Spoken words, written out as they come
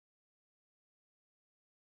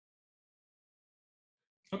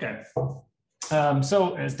Okay.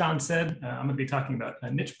 So as Don said, I'm going to be talking about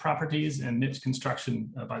niche properties and niche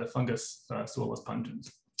construction by the fungus Suillus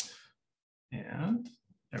pungens. And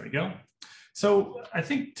there we go. So I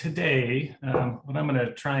think today, what I'm going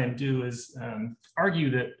to try and do is argue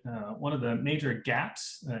that one of the major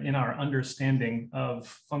gaps in our understanding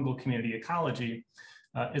of fungal community ecology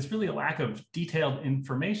is really a lack of detailed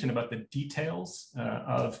information about the details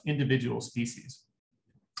of individual species.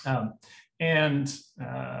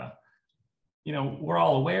 You know, we're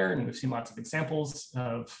all aware, and we've seen lots of examples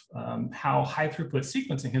of how high throughput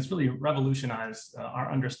sequencing has really revolutionized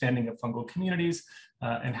our understanding of fungal communities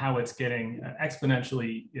and how it's getting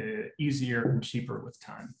exponentially easier and cheaper with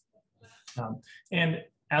time. And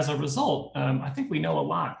as a result, I think we know a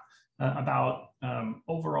lot about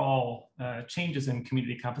overall changes in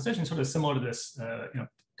community composition, sort of similar to this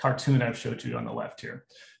cartoon I've showed you on the left here.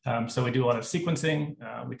 So we do a lot of sequencing.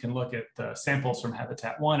 We can look at samples from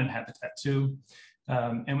habitat 1 and habitat 2,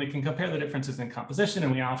 and we can compare the differences in composition.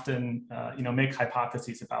 And we often, make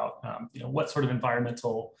hypotheses about, what sort of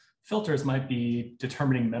environmental filters might be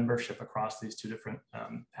determining membership across these two different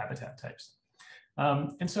habitat types.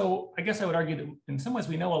 And so I guess I would argue that in some ways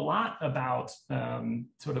we know a lot about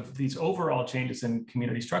sort of these overall changes in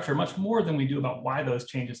community structure, much more than we do about why those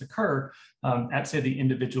changes occur at, say, the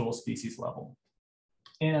individual species level.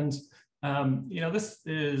 And, this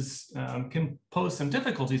is can pose some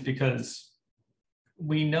difficulties because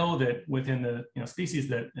we know that within the species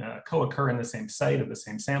that co-occur in the same site of the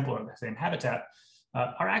same sample or the same habitat,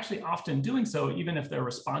 are actually often doing so, even if they're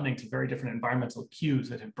responding to very different environmental cues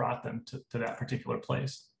that have brought them to that particular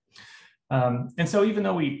place. And so even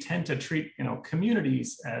though we tend to treat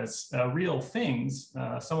communities as real things,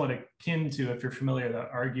 somewhat akin to, if you're familiar, the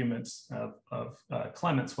arguments of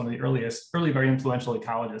Clements, one of the early very influential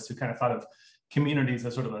ecologists, who kind of thought of communities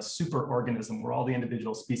as sort of a super organism where all the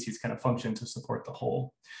individual species kind of function to support the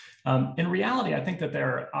whole. In reality, I think that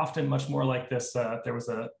they're often much more like this. There was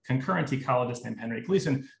a concurrent ecologist named Henry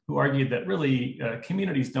Gleason who argued that really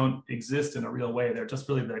communities don't exist in a real way. They're just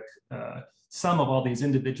really the sum of all these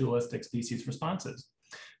individualistic species responses.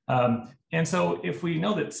 And so if we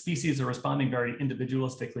know that species are responding very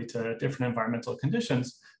individualistically to different environmental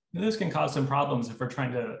conditions, this can cause some problems if we're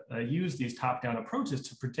trying to use these top-down approaches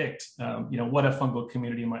to predict what a fungal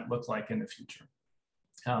community might look like in the future.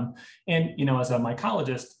 As a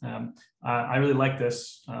mycologist, I really like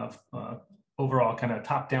this overall kind of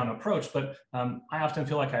top-down approach, but I often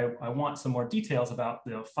feel like I want some more details about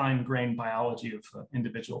the fine-grained biology of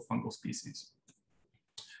individual fungal species.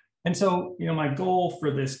 And so, my goal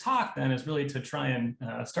for this talk then is really to try and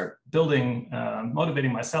start building,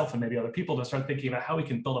 motivating myself and maybe other people to start thinking about how we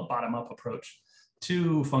can build a bottom-up approach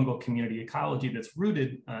to fungal community ecology that's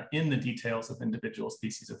rooted in the details of individual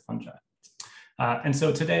species of fungi. And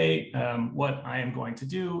so today, what I am going to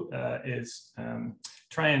do is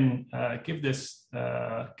try and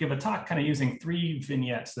give a talk kind of using 3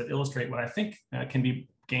 vignettes that illustrate what I think can be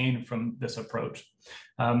gained from this approach.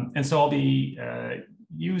 And so I'll be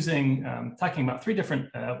talking about 3 different,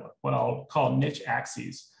 what I'll call niche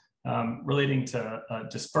axes relating to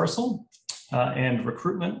dispersal and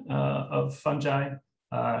recruitment of fungi,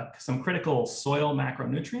 some critical soil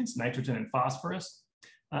macronutrients, nitrogen and phosphorus.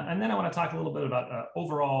 And then I want to talk a little bit about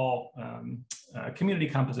overall community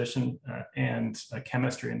composition and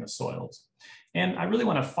chemistry in the soils. And I really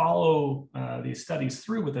want to follow these studies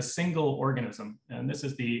through with a single organism. And this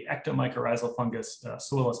is the ectomycorrhizal fungus,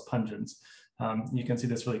 Suillus pungens. You can see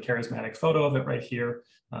this really charismatic photo of it right here.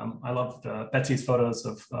 I love Betsy's photos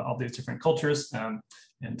of all these different cultures.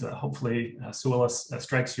 And hopefully Suillus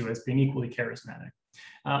strikes you as being equally charismatic.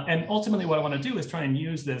 And ultimately, what I want to do is try and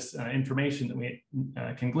use this information that we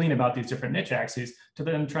can glean about these different niche axes to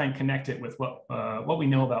then try and connect it with what we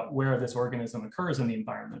know about where this organism occurs in the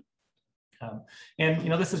environment.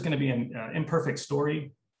 This is going to be an imperfect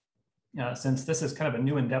story, since this is kind of a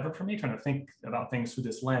new endeavor for me, trying to think about things through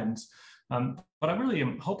this lens. What I really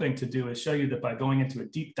am hoping to do is show you that by going into a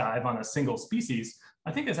deep dive on a single species,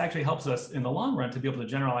 I think this actually helps us in the long run to be able to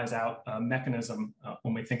generalize out a mechanism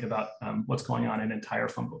when we think about what's going on in entire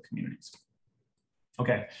fungal communities.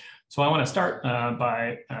 Okay, so I want to start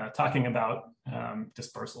by talking about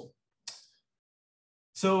dispersal.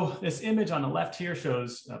 So this image on the left here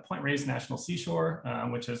shows Point Reyes National Seashore,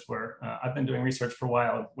 which is where I've been doing research for a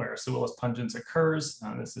while, where Suillus pungens occurs.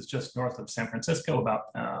 This is just north of San Francisco,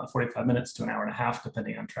 about 45 minutes to an hour and a half,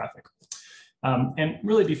 depending on traffic. And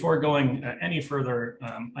really, before going any further,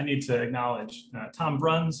 I need to acknowledge Tom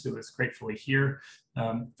Bruns, who is gratefully here,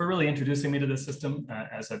 for really introducing me to this system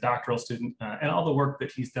as a doctoral student, and all the work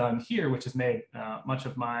that he's done here, which has made much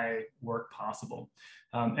of my work possible.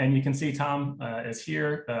 And you can see Tom is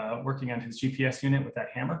here working on his GPS unit with that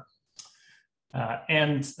hammer. I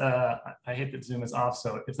hate that Zoom is off,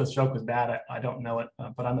 so if this joke was bad, I don't know it,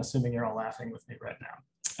 but I'm assuming you're all laughing with me right now.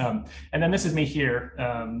 And then this is me here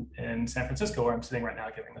in San Francisco, where I'm sitting right now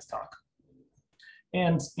giving this talk.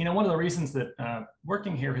 And one of the reasons that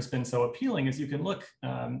working here has been so appealing is you can look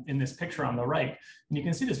in this picture on the right, and you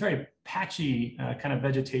can see this very patchy kind of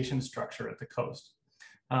vegetation structure at the coast.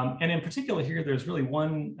 And in particular here, there's really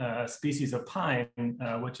one species of pine,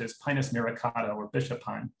 which is Pinus muricata, or bishop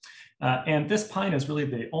pine. And this pine is really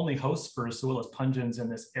the only host for Pseuilus pungens in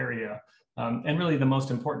this area, and really the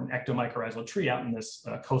most important ectomycorrhizal tree out in this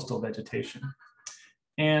coastal vegetation.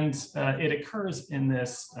 And it occurs in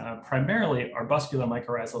this primarily arbuscular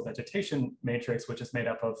mycorrhizal vegetation matrix, which is made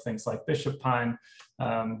up of things like bishop pine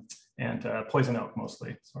and poison oak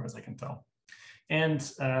mostly, as far as I can tell. And,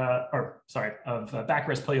 of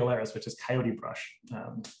Baccharis pileolaris, which is coyote brush,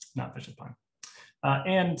 not bishop pine.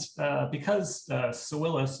 Because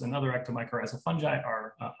Pseuilus and other ectomycorrhizal fungi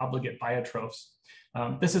are obligate biotrophs,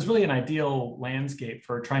 this is really an ideal landscape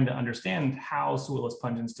for trying to understand how Pseuilus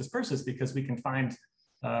pungens disperses, because we can find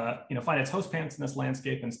its host plants in this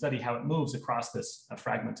landscape and study how it moves across this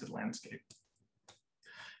fragmented landscape.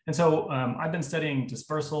 And so I've been studying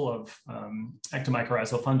dispersal of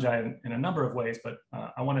ectomycorrhizal fungi in a number of ways, but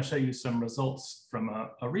I want to show you some results from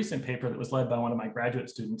a recent paper that was led by one of my graduate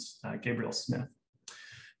students, Gabriel Smith.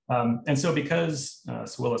 And so because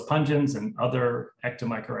Pseuilus pungens and other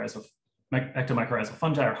ectomycorrhizal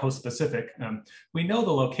fungi are host-specific, we know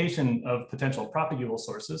the location of potential propagule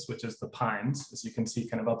sources, which is the pines, as you can see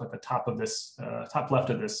kind of up at the top of this, top left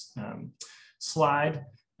of this slide.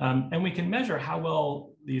 And we can measure how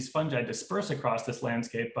well these fungi disperse across this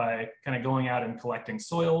landscape by kind of going out and collecting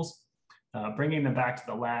soils, bringing them back to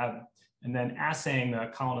the lab, and then assaying the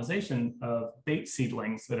colonization of bait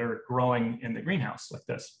seedlings that are growing in the greenhouse like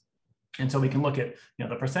this. And so we can look at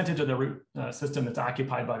the percentage of the root system that's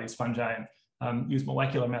occupied by these fungi and use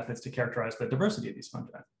molecular methods to characterize the diversity of these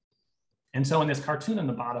fungi. And so in this cartoon in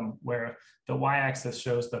the bottom, where the y-axis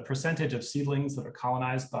shows the percentage of seedlings that are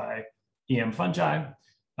colonized by EM fungi,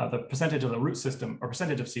 the percentage of the root system, or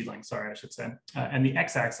percentage of seedlings, sorry, I should say. And the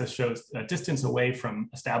x-axis shows distance away from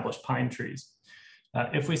established pine trees.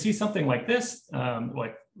 If we see something like this,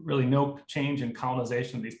 like really no change in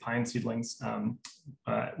colonization of these pine seedlings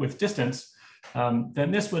with distance, then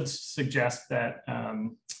this would suggest that,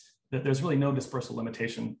 that there's really no dispersal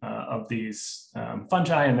limitation of these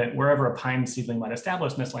fungi, and that wherever a pine seedling might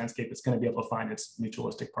establish in this landscape, it's going to be able to find its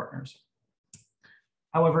mutualistic partners.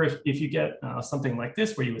 However, if you get something like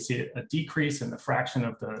this, where you would see a decrease in the fraction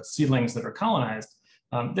of the seedlings that are colonized,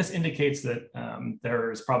 this indicates that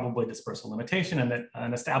there is probably dispersal limitation, and that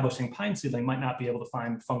an establishing pine seedling might not be able to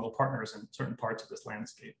find fungal partners in certain parts of this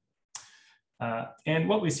landscape. And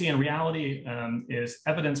what we see in reality is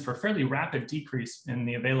evidence for fairly rapid decrease in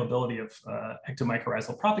the availability of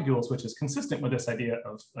ectomycorrhizal propagules, which is consistent with this idea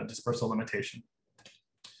of dispersal limitation.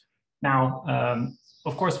 Now,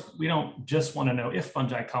 of course, we don't just want to know if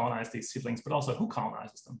fungi colonize these seedlings, but also who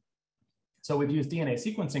colonizes them. So we've used DNA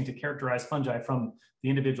sequencing to characterize fungi from the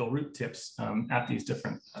individual root tips at these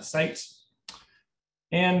different sites.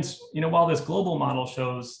 And while this global model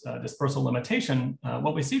shows dispersal limitation,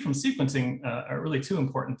 what we see from sequencing are really two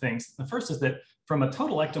important things. The first is that from a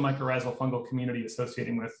total ectomycorrhizal fungal community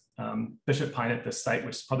associating with bishop pine at this site,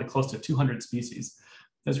 which is probably close to 200 species,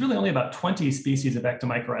 there's really only about 20 species of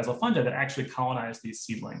ectomycorrhizal fungi that actually colonize these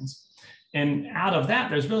seedlings. And out of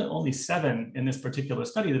that, there's really only 7 in this particular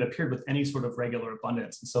study that appeared with any sort of regular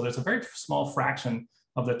abundance. And so there's a very small fraction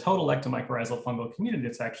of the total ectomycorrhizal fungal community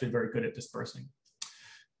that's actually very good at dispersing.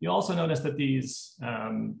 You also notice that these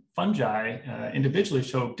fungi individually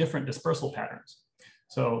show different dispersal patterns.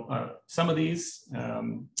 So some of these,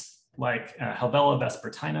 like Helvella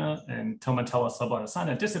vespertina and Tomatella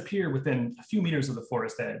sublaticina, disappear within a few meters of the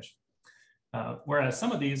forest edge. Whereas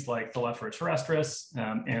some of these, like Thelephora terrestris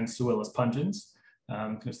and Pseuilus pungens,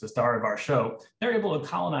 who's the star of our show, they're able to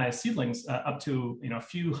colonize seedlings up to a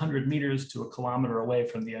few hundred meters to a kilometer away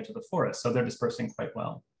from the edge of the forest. So they're dispersing quite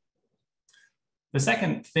well. The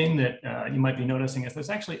second thing that you might be noticing is there's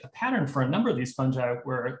actually a pattern for a number of these fungi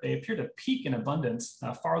where they appear to peak in abundance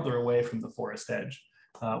farther away from the forest edge,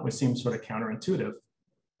 which seems sort of counterintuitive.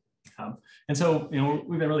 And so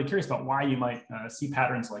we've been really curious about why you might see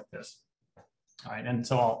patterns like this. All right, and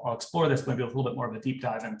so I'll explore this maybe with a little bit more of a deep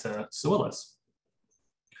dive into Pseuilus.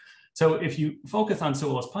 So if you focus on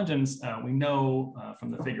Pseuilus pungens, we know from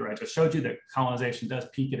the figure I just showed you that colonization does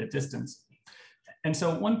peak at a distance. And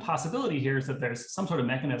so one possibility here is that there's some sort of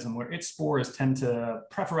mechanism where its spores tend to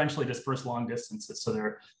preferentially disperse long distances. So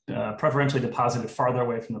they're preferentially deposited farther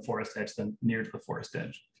away from the forest edge than near to the forest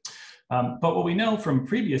edge. But what we know from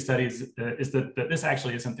previous studies is that this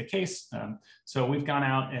actually isn't the case. So we've gone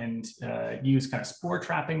out and used kind of spore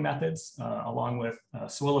trapping methods along with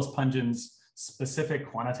Pseuilus pungens specific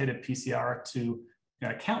quantitative PCR to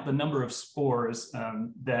count the number of spores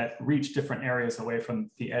that reach different areas away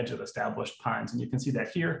from the edge of established pines. And you can see that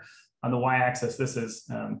here on the y-axis, this is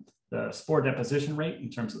the spore deposition rate in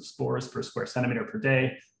terms of spores per square centimeter per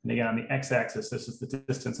day. And again, on the x-axis, this is the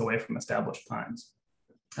distance away from established pines.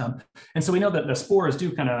 And so we know that the spores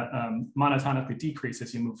do kind of monotonically decrease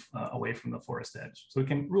as you move away from the forest edge. So we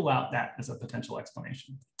can rule out that as a potential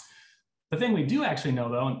explanation. The thing we do actually know,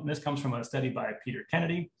 though, and this comes from a study by Peter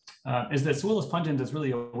Kennedy, is that Pseuilus pungens is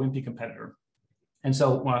really a wimpy competitor. And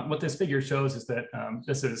so what this figure shows is that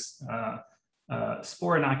this is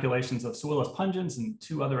spore inoculations of Pseuilus pungens and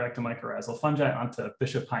 2 other ectomycorrhizal fungi onto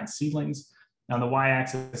bishop pine seedlings. On the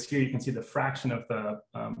y-axis here, you can see the fraction of the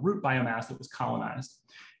root biomass that was colonized.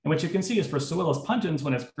 And what you can see is for Pseuilus pungens,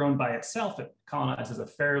 when it's grown by itself, it colonizes a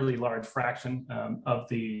fairly large fraction of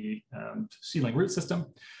the seedling root system.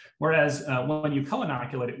 Whereas when you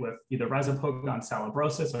co-inoculate it with either Rhizopogon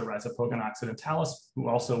salabrosus or Rhizopogon occidentalis, who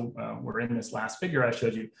also were in this last figure I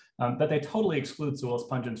showed you, that they totally exclude Pseuilus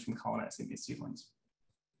pungens from colonizing these seedlings.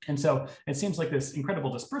 And so it seems like this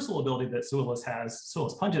incredible dispersal ability that Pseuilus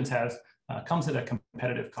pungens has, comes at a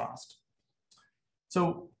competitive cost.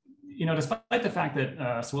 So, despite the fact that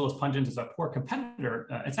Pseuilus pungens is a poor competitor,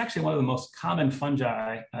 it's actually one of the most common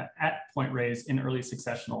fungi at point rays in early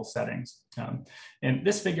successional settings. And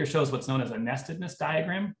this figure shows what's known as a nestedness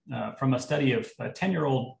diagram from a study of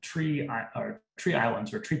 10-year-old tree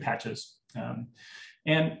islands or tree patches.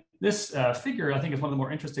 And this figure, I think, is one of the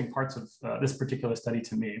more interesting parts of this particular study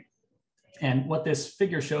to me. And what this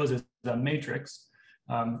figure shows is a matrix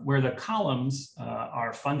where the columns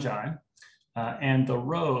are fungi and the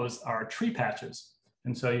rows are tree patches.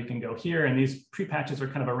 And so you can go here, and these tree patches are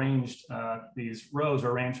kind of arranged, these rows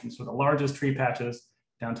are arranged from sort of the largest tree patches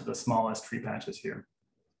down to the smallest tree patches here.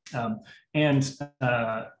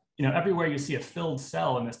 Everywhere you see a filled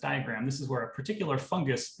cell in this diagram, this is where a particular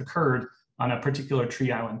fungus occurred on a particular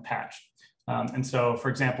tree island patch. And so, for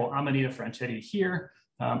example, Amanita franchetti here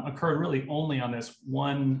occurred really only on this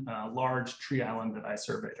one large tree island that I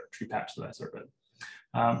surveyed, or tree patch that I surveyed.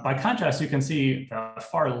 By contrast, you can see the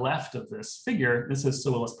far left of this figure, this is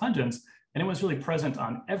Pseuilus pungens, and it was really present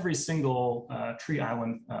on every single tree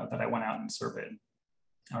island that I went out and surveyed.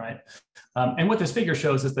 All right. And what this figure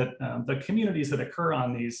shows is that the communities that occur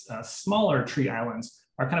on these smaller tree islands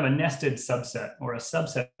are kind of a nested subset, or a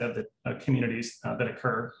subset of the communities that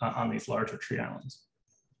occur on these larger tree islands.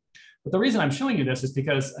 But the reason I'm showing you this is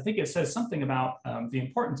because I think it says something about the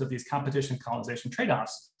importance of these competition colonization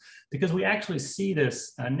trade-offs, because we actually see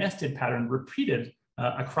this nested pattern repeated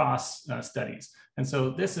across studies. And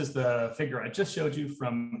so this is the figure I just showed you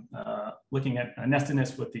from looking at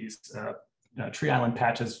nestedness with these tree island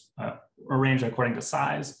patches arranged according to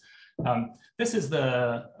size. This is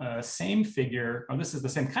the same figure, or this is the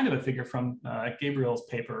same kind of a figure from Gabriel's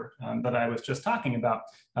paper that I was just talking about,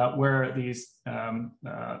 where these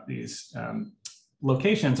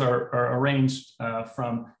locations are arranged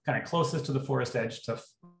from kind of closest to the forest edge to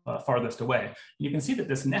farthest away. You can see that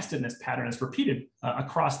this nestedness pattern is repeated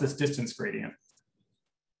across this distance gradient.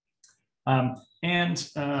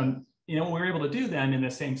 What we were able to do then in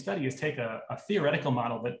the same study is take a theoretical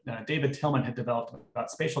model that David Tillman had developed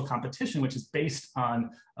about spatial competition, which is based on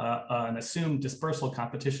an assumed dispersal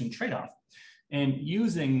competition trade-off. And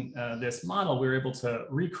using this model, we were able to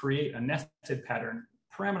recreate a nested pattern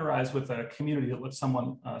parameterized with a community that looks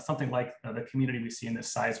something like the community we see in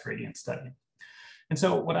this size gradient study. And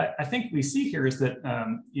so what I think we see here is that,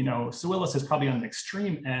 Pseuilus is probably on the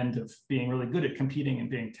extreme end of being really good at competing and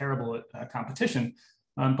being terrible at competition.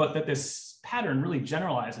 But that this pattern really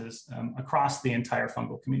generalizes across the entire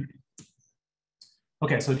fungal community.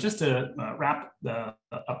 Okay, so just to wrap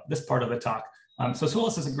up this part of the talk, so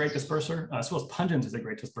Pseuilus is a great disperser. Pseuilus pungens is a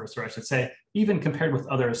great disperser, I should say, even compared with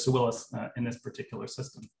other Pseuilus in this particular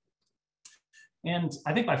system. And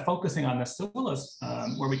I think by focusing on this Pseuilus,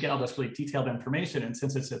 where we get all this really detailed information, and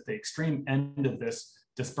since it's at the extreme end of this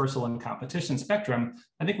dispersal and competition spectrum,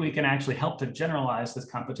 I think we can actually help to generalize this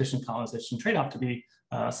competition colonization trade-off to be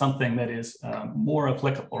something that is more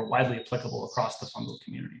applicable or widely applicable across the fungal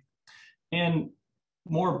community. And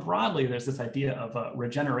more broadly, there's this idea of a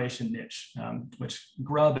regeneration niche, which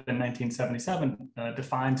Grubb in 1977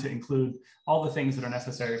 defined to include all the things that are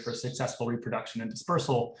necessary for successful reproduction and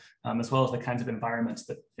dispersal, as well as the kinds of environments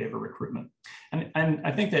that favor recruitment. And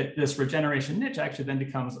I think that this regeneration niche actually then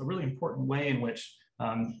becomes a really important way in which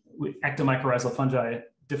ectomycorrhizal fungi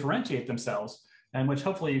differentiate themselves, and which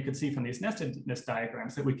hopefully you could see from these nestedness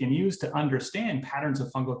diagrams that we can use to understand patterns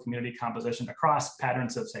of fungal community composition across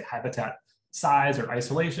patterns of, say, habitat size or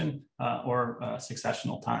isolation or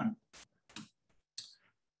successional time.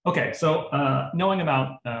 Okay, so knowing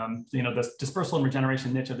about the dispersal and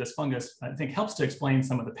regeneration niche of this fungus, I think helps to explain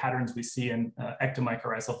some of the patterns we see in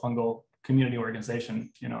ectomycorrhizal fungal community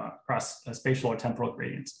organization, across spatial or temporal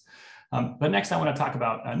gradients. But next, I want to talk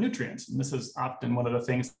about nutrients, and this is often one of the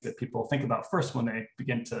things that people think about first when they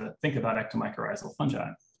begin to think about ectomycorrhizal fungi.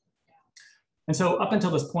 And so up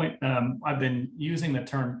until this point, I've been using the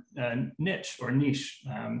term niche or niche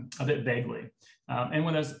a bit vaguely. And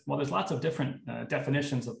while there's lots of different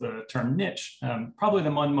definitions of the term niche, probably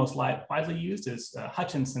the one most widely used is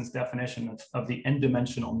Hutchinson's definition of the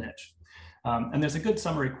n-dimensional niche. And there's a good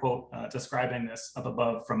summary quote describing this up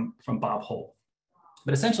above from Bob Holt.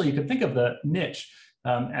 But essentially, you could think of the niche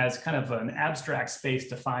as kind of an abstract space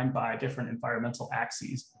defined by different environmental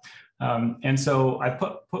axes. And so I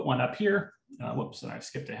put one up here. Whoops, and I've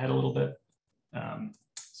skipped ahead a little bit.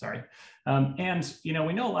 Sorry. And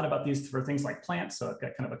we know a lot about these for things like plants. So I've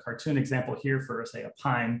got kind of a cartoon example here for, say, a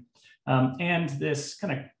pine. And this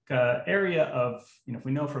kind of area of, if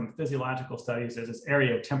we know from physiological studies, there's this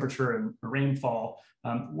area of temperature and rainfall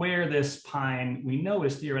where this pine we know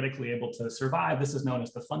is theoretically able to survive. This is known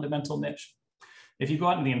as the fundamental niche. If you go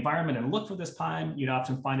out in the environment and look for this pine, you'd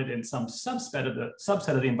often find it in some subset of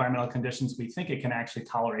the environmental conditions we think it can actually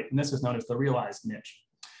tolerate, and this is known as the realized niche.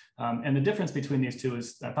 And the difference between these two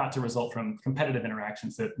is thought to result from competitive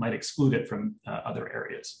interactions that might exclude it from other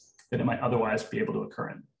areas that it might otherwise be able to occur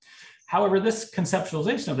in. However, this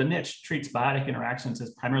conceptualization of the niche treats biotic interactions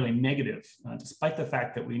as primarily negative, despite the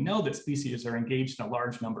fact that we know that species are engaged in a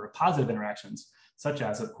large number of positive interactions, such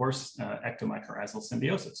as, of course, ectomycorrhizal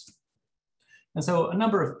symbiosis. And so a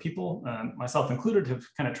number of people, myself included, have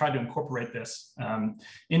kind of tried to incorporate this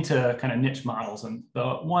into kind of niche models. And the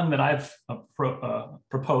one that I've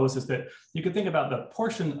proposed is that you could think about the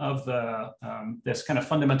portion of the this kind of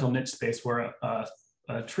fundamental niche space where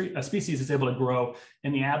a species is able to grow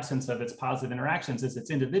in the absence of its positive interactions is its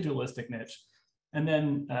individualistic niche. And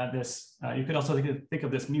then you could also think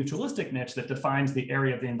of this mutualistic niche that defines the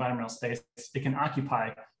area of the environmental space it can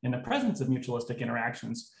occupy in the presence of mutualistic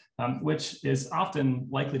interactions, which is often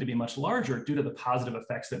likely to be much larger due to the positive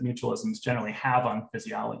effects that mutualisms generally have on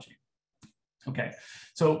physiology. Okay,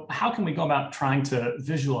 so how can we go about trying to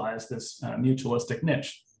visualize this mutualistic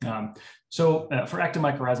niche? For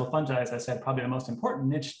ectomycorrhizal fungi, as I said, probably the most important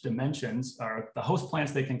niche dimensions are the host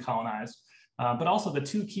plants they can colonize, but also the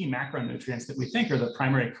two key macronutrients that we think are the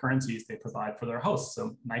primary currencies they provide for their hosts,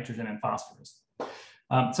 so nitrogen and phosphorus.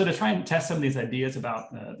 So to try and test some of these ideas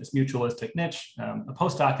about this mutualistic niche, a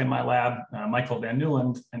postdoc in my lab, Michael Van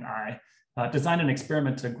Newland, and I designed an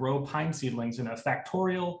experiment to grow pine seedlings in a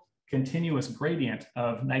factorial continuous gradient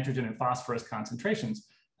of nitrogen and phosphorus concentrations.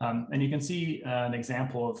 And you can see an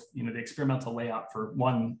example of the experimental layout for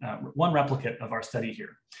one replicate of our study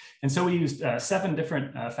here. And so we used 7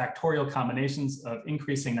 different factorial combinations of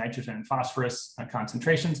increasing nitrogen and phosphorus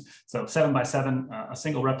concentrations. So 7 by 7, a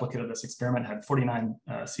single replicate of this experiment had 49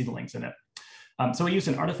 seedlings in it. So we used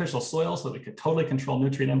an artificial soil so that we could totally control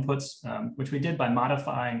nutrient inputs, which we did by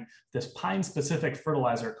modifying this pine-specific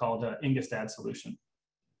fertilizer called Ingestad solution.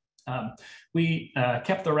 We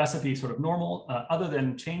kept the recipe sort of normal, other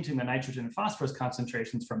than changing the nitrogen and phosphorus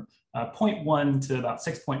concentrations from 0.1 to about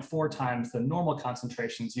 6.4 times the normal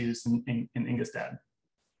concentrations used in Ingestad.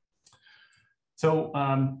 So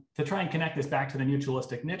to try and connect this back to the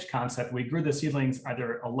mutualistic niche concept, we grew the seedlings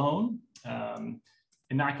either alone,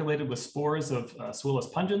 inoculated with spores of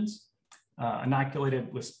Suillus pungens,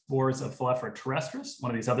 inoculated with spores of Phyllophora terrestris,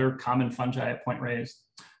 one of these other common fungi at point raised,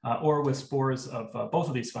 or with spores of both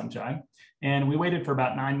of these fungi. And we waited for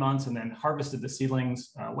about 9 months and then harvested the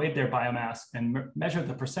seedlings, weighed their biomass, and measured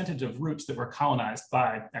the percentage of roots that were colonized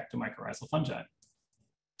by ectomycorrhizal fungi.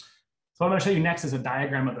 So what I'm going to show you next is a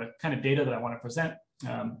diagram of the kind of data that I want to present.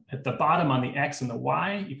 At the bottom on the X and the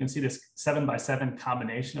Y, you can see this 7 by 7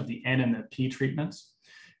 combination of the N and the P treatments.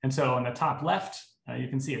 And so on the top left, you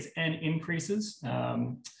can see as N increases,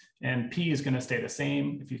 and P is going to stay the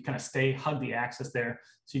same if you kind of hug the axis there.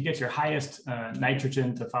 So you get your highest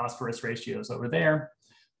nitrogen to phosphorus ratios over there.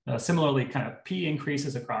 Similarly, kind of P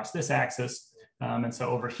increases across this axis. And so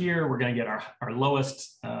over here, we're going to get our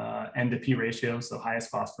lowest N to P ratio, so highest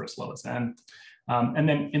phosphorus, lowest N. And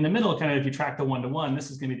then in the middle, kind of if you track the 1-to-1,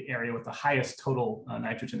 this is going to be the area with the highest total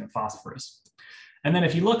nitrogen and phosphorus. And then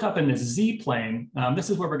if you look up in this Z plane, this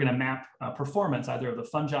is where we're going to map performance either of the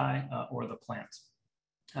fungi or the plants.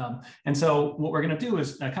 And so what we're going to do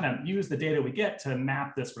is kind of use the data we get to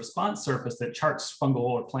map this response surface that charts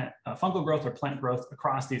fungal growth or plant growth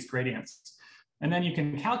across these gradients. And then you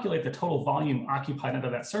can calculate the total volume occupied under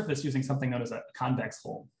that surface using something known as a convex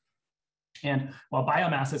hull. And while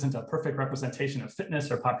biomass isn't a perfect representation of fitness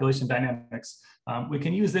or population dynamics, we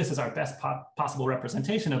can use this as our best possible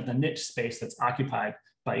representation of the niche space that's occupied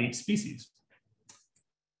by each species.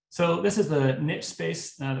 So this is the niche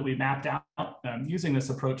space that we mapped out using this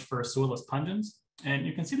approach for Pseuilus pungens. And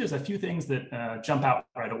you can see there's a few things that jump out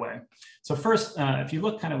right away. So first, if you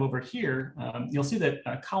look kind of over here, you'll see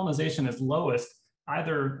that colonization is lowest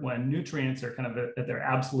either when nutrients are kind of at their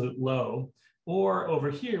absolute low, or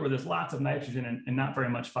over here where there's lots of nitrogen and not very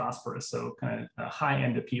much phosphorus, so kind of high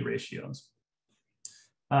N to P ratios.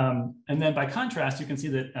 And then by contrast, you can see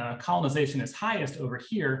that colonization is highest over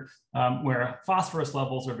here, where phosphorus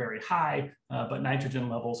levels are very high, but nitrogen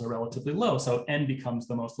levels are relatively low. So N becomes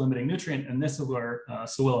the most limiting nutrient, and this is where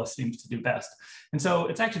Pseuilus seems to do best. And so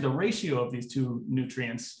it's actually the ratio of these two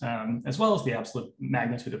nutrients, as well as the absolute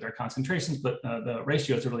magnitude of their concentrations, but the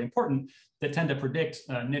ratios are really important that tend to predict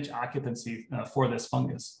niche occupancy for this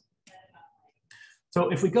fungus. So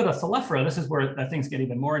if we go to Thelephora, this is where things get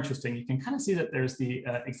even more interesting. You can kind of see that there's the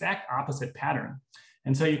exact opposite pattern.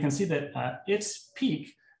 And so you can see that its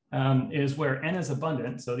peak is where N is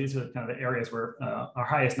abundant. So these are kind of the areas where our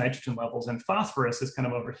highest nitrogen levels, and phosphorus is kind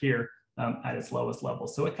of over here at its lowest level.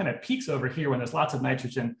 So it kind of peaks over here when there's lots of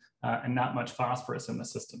nitrogen and not much phosphorus in the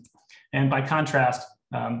system. And by contrast,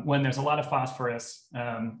 when there's a lot of phosphorus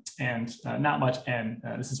and not much N,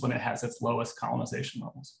 this is when it has its lowest colonization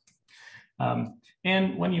levels.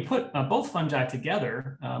 And when you put both fungi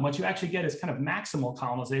together, what you actually get is kind of maximal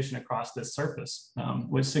colonization across this surface,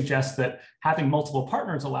 which suggests that having multiple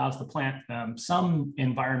partners allows the plant some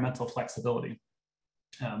environmental flexibility.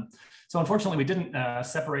 So unfortunately, we didn't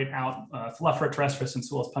separate out Thelephora terrestris and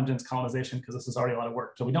Pseuilus pungens colonization because this is already a lot of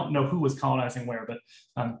work. So we don't know who was colonizing where, but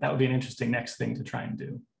that would be an interesting next thing to try and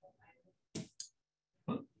do.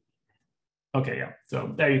 Okay, yeah,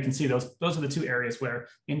 so there you can see those are the two areas where,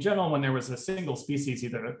 in general, when there was a single species,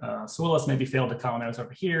 either Pseuilus maybe failed to colonize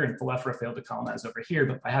over here and Thelephora failed to colonize over here,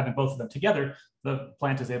 but by having both of them together, the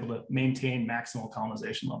plant is able to maintain maximal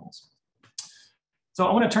colonization levels. So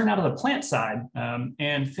I want to turn now to the plant side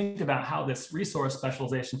and think about how this resource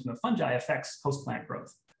specialization from the fungi affects host plant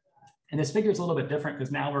growth. And this figure is a little bit different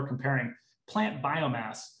because now we're comparing plant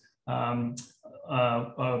biomass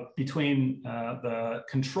between the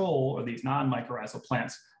control or these non-mycorrhizal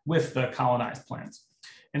plants with the colonized plants.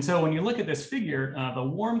 And so when you look at this figure, the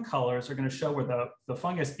warm colors are going to show where the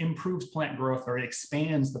fungus improves plant growth or it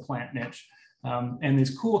expands the plant niche. And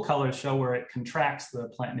these cool colors show where it contracts the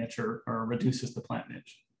plant niche or reduces the plant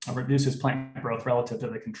niche, or reduces plant growth relative to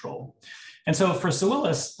the control. And so for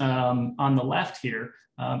Pseuilus on the left here,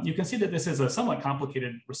 you can see that this is a somewhat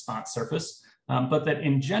complicated response surface. But that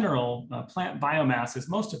in general, plant biomass is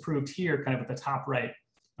most approved here, kind of at the top right,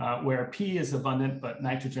 where P is abundant, but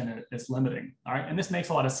nitrogen is limiting. All right, and this makes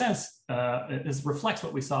a lot of sense. This reflects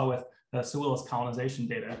what we saw with the Pseuilus colonization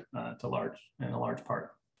data in a large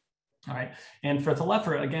part. All right, and for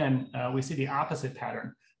Thelephora, again, we see the opposite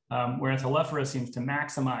pattern, where Thelephora seems to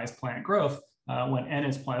maximize plant growth when N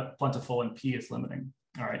is plentiful and P is limiting.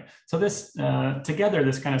 All right, so this together,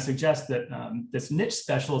 this kind of suggests that this niche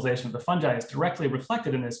specialization of the fungi is directly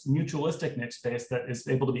reflected in this mutualistic niche space that is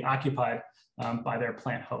able to be occupied by their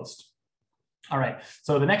plant host. All right,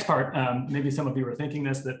 so the next part, maybe some of you were thinking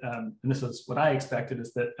this, that, and this is what I expected,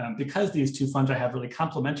 is that because these two fungi have really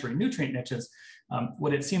complementary nutrient niches,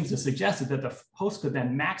 what it seems to suggest is that the host could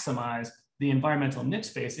then maximize the environmental niche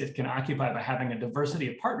space it can occupy by having a diversity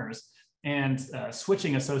of partners and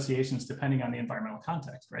switching associations depending on the environmental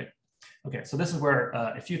context, right? Okay, so this is where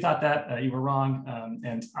if you thought that, you were wrong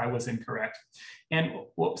and I was incorrect. And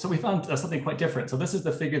so we found something quite different. So this is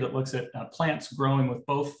the figure that looks at plants growing with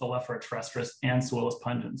both Thelephora terrestris and Pseuilus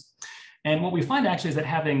pungens. And what we find actually is that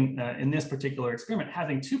having, in this particular experiment,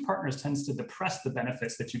 having two partners tends to depress the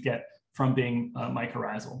benefits that you get from being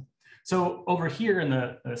mycorrhizal. So over here in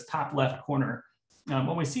this top left corner,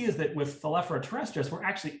 what we see is that with Thelephora terrestris, we're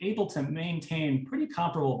actually able to maintain pretty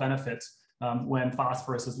comparable benefits when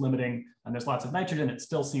phosphorus is limiting and there's lots of nitrogen, it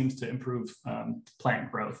still seems to improve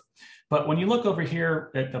plant growth. But when you look over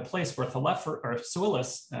here at the place where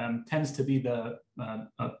Pseuilus tends to be the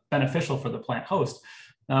beneficial for the plant host,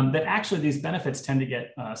 that actually these benefits tend to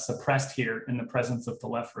get suppressed here in the presence of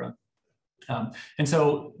Thelephora. And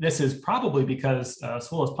so this is probably because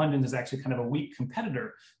Pseuilus pungens is actually kind of a weak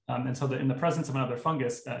competitor. And so that in the presence of another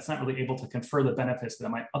fungus, it's not really able to confer the benefits that it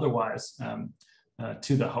might otherwise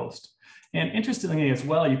to the host. And interestingly as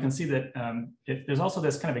well, you can see that there's also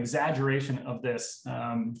this kind of exaggeration of this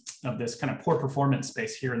kind of poor performance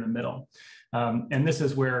space here in the middle. And this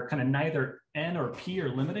is where kind of neither N or P are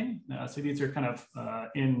limiting. So these are kind of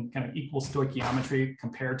in kind of equal stoichiometry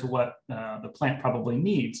compared to what the plant probably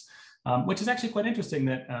needs, which is actually quite interesting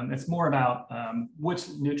that it's more about which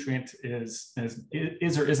nutrient is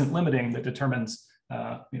or isn't limiting that determines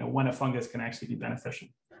when a fungus can actually be beneficial.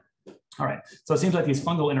 All right, so it seems like these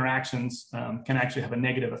fungal interactions can actually have a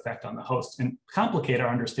negative effect on the host and complicate our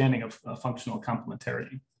understanding of functional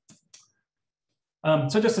complementarity.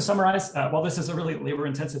 So just to summarize, while this is a really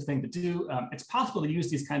labor-intensive thing to do, it's possible to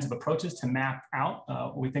use these kinds of approaches to map out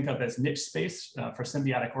what we think of as niche space for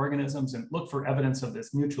symbiotic organisms and look for evidence of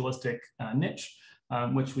this mutualistic niche,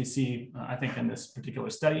 which we see, I think, in this particular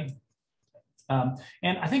study.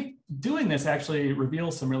 And I think doing this actually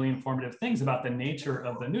reveals some really informative things about the nature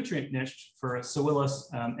of the nutrient niche for Pseuilus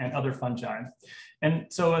and other fungi. And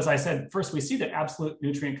so, as I said, first we see that absolute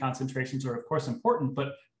nutrient concentrations are of course important,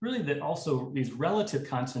 but really that also these relative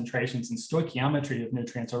concentrations and stoichiometry of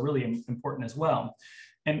nutrients are really important as well.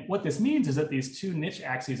 And what this means is that these two niche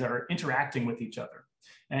axes are interacting with each other.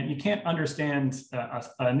 And you can't understand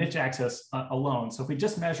a niche axis alone. So if we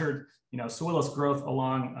just measured Pseuilus growth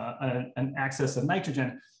along an axis of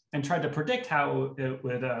nitrogen and tried to predict how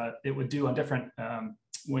it would do on different,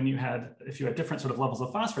 if you had different sort of levels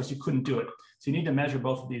of phosphorus, you couldn't do it. So you need to measure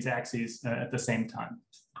both of these axes at the same time.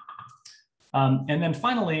 And then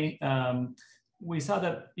finally, we saw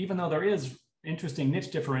that even though there is interesting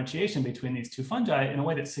niche differentiation between these two fungi in a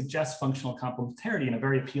way that suggests functional complementarity in a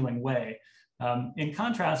very appealing way, in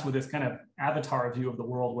contrast with this kind of avatar view of the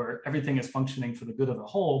world where everything is functioning for the good of the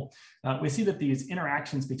whole, we see that these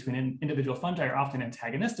interactions between individual fungi are often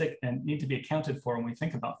antagonistic and need to be accounted for when we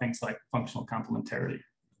think about things like functional complementarity.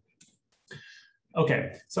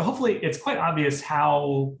 Okay, so hopefully it's quite obvious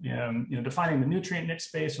how defining the nutrient niche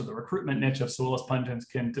space or the recruitment niche of Pseuilus pungens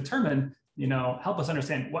can determine, help us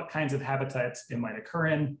understand what kinds of habitats it might occur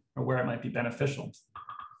in or where it might be beneficial.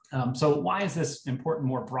 So why is this important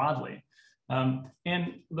more broadly?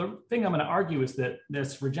 And the thing I'm going to argue is that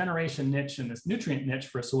this regeneration niche and this nutrient niche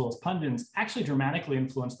for Pseuilus pungens actually dramatically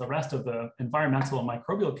influence the rest of the environmental and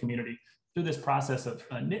microbial community through this process of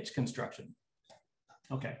niche construction.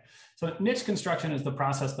 Okay, so niche construction is the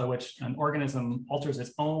process by which an organism alters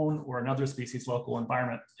its own or another species' local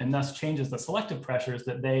environment and thus changes the selective pressures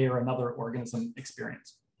that they or another organism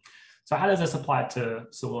experience. So how does this apply to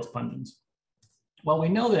Pseuilus pungens? Well, we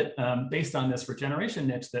know that based on this regeneration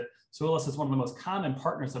niche that Pseuilus is one of the most common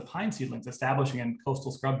partners of pine seedlings establishing in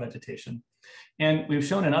coastal scrub vegetation. And we've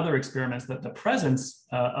shown in other experiments that the presence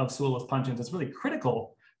of Pseuilus pungens is really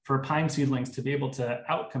critical for pine seedlings to be able to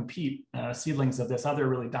outcompete seedlings of this other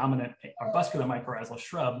really dominant arbuscular mycorrhizal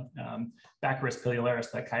shrub, Baccharis pilearis,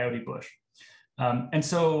 that coyote bush. And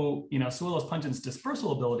so, Pseuilus pungens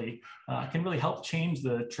dispersal ability can really help change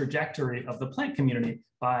the trajectory of the plant community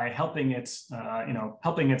by helping its,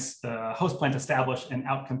 host plant establish and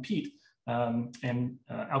outcompete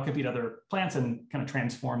other plants and kind of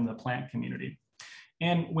transform the plant community.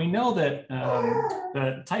 And we know that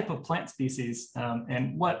the type of plant species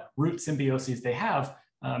and what root symbioses they have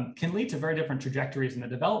can lead to very different trajectories in the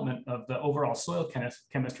development of the overall soil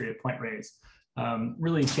chemistry of Point Reyes.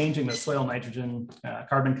 Really changing the soil nitrogen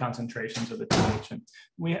carbon concentrations of the pH. And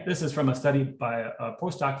this is from a study by a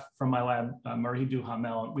postdoc from my lab, Marie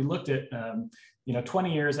Duhamel. We looked at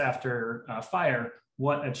 20 years after fire,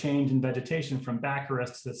 what a change in vegetation from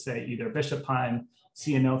Baccharis to say either bishop pine,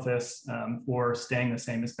 Ceanothus, or staying the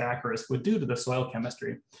same as Baccharis would do to the soil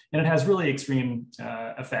chemistry. And it has really extreme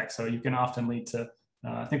effects. So you can often lead to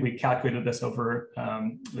I think we calculated this over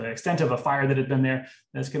the extent of a fire that had been there.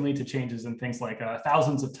 This can lead to changes in things like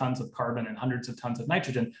thousands of tons of carbon and hundreds of tons of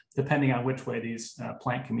nitrogen, depending on which way these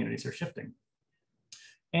plant communities are shifting.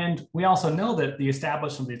 And we also know that the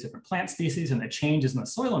establishment of these different plant species and the changes in the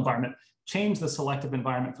soil environment change the selective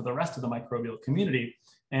environment for the rest of the microbial community.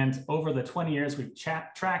 And over the 20 years, we've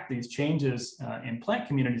tracked these changes in plant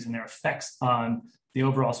communities and their effects on the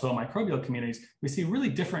overall soil microbial communities. We see really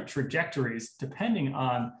different trajectories depending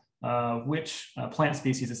on which plant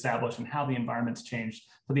species established and how the environment's changed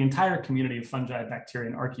for the entire community of fungi, bacteria,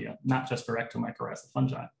 and archaea, not just for ectomycorrhizal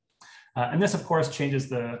fungi. And this, of course, changes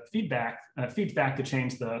the feedback, feeds back to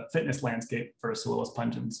change the fitness landscape for Psilolis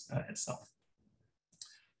pungens itself.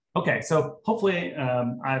 Okay, so hopefully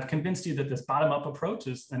I've convinced you that this bottom-up approach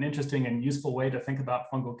is an interesting and useful way to think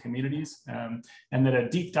about fungal communities, and that a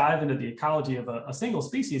deep dive into the ecology of a single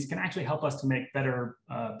species can actually help us to make better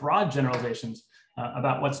broad generalizations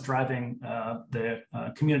about what's driving the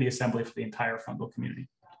community assembly for the entire fungal community.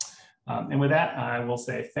 And with that, I will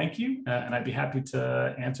say thank you, and I'd be happy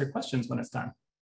to answer questions when it's time.